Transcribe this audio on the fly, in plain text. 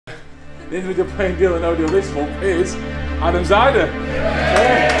The individual playing deal or no deal this month is Adam Zyda.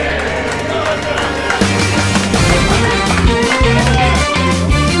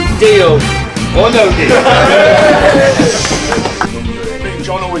 Deal or no deal? I think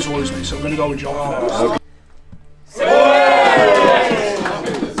John always worries me, so I'm going to go with John first. Okay.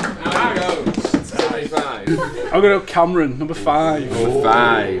 I'm going to go Cameron, number 5. Number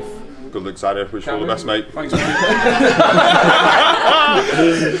 5. Good luck, Zyda. Wish you all the best, mate. Thanks, mate.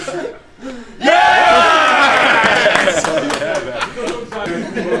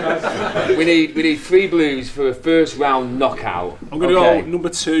 We need 3 blues for a first round knockout. I'm going to go number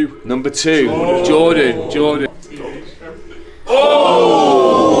 2. Number 2. Jordan.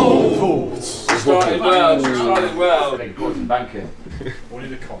 Oh! Started well. Important banker. What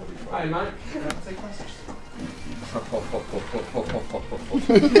is a comedy? Hi, Mike. Oh,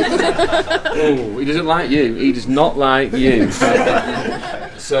 he doesn't like you. He does not like you.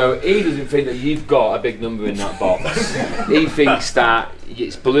 So he doesn't think that you've got a big number in that box. He thinks that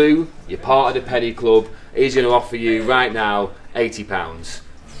it's blue, you're part of the penny club. He's going to offer you right now £80.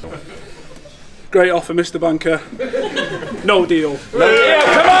 Great offer, Mr. Banker. No deal. No deal.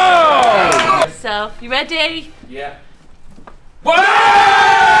 Come on! So, you ready? Yeah. All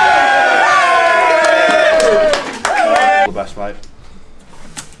the best, mate.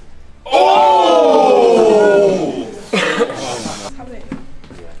 Oh!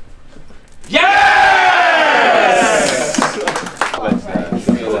 Yes!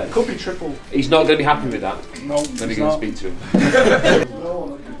 Could be triple. He's not going to be happy with that. No, Let me go and speak to him.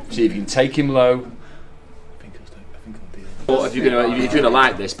 See if you can take him low. Or if you're going to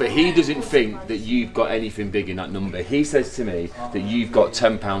like this, but he doesn't think that you've got anything big in that number. He says to me that you've got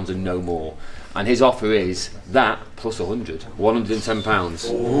 £10 and no more, and his offer is that plus 100,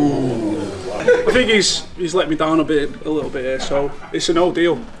 £110. I think he's let me down a little bit here, so it's a no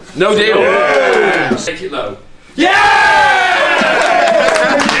deal. No deal. Yeah. Take it low. Yeah.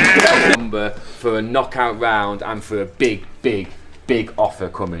 Number for a knockout round and for a big offer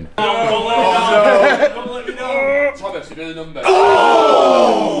coming. Don't let me know. Thomas, you know the number.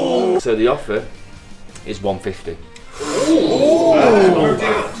 Oh! So the offer is 150.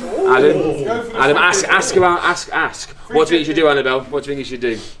 Adam, ask about, ask. What do you think you should do, Annabelle? What do you think you should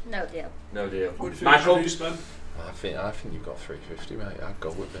do? No deal. No deal. Michael? I think you've got 350, mate. I'd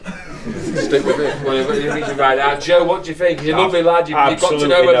go with it. Stick with it. What do you think you write out? Joe, what do you think? He's a lovely lad. You've got to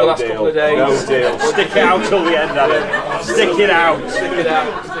know over the last couple of days. No deal. Stick it out till the end, Adam. Stick it out. Stick it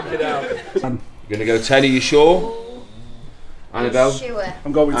out. Stick it out. You're going to go 10, are you sure? Annabelle? Sure.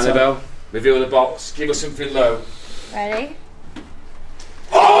 I'm going with Annabelle, reveal the box. Give us something low. Ready?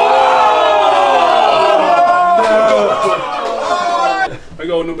 I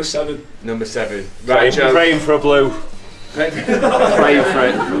go number 7. Number 7. Right, Joe. Praying for a blue. Praying for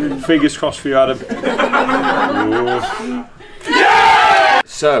it. Fingers crossed for you, Adam.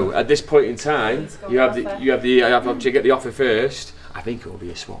 So at this point in time, you have to get the offer first. I think it will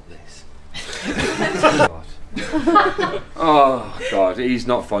be a swap. This. Oh God, he's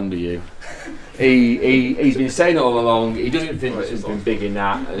not fond of you. He's been saying it all along. He doesn't think there's something big in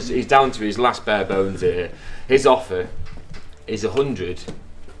that. He's down to his last bare bones here. His offer is £101.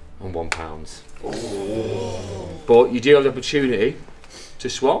 But you do have the opportunity to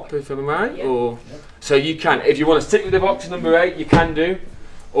swap, if I'm right. Yeah. Or so you can, if you want to stick with the box number 8, you can do.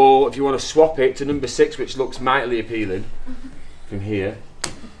 Or if you want to swap it to number 6, which looks mightily appealing from here.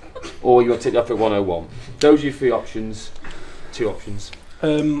 Or you want to take it up at 101. Those are your 3 options. 2 options.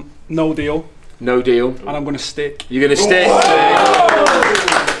 No deal. No deal. And I'm going to stick. You're going to stick.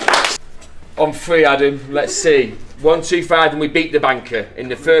 On 3, Adam. Let's see. 1, 2, 5, and we beat the banker in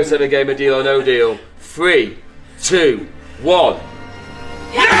the first ever game of Deal or No Deal. 3, 2, 1.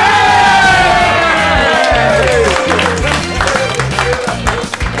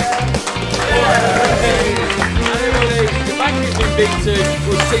 The banker's been beaten.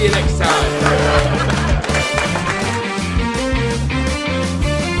 We'll see you next time.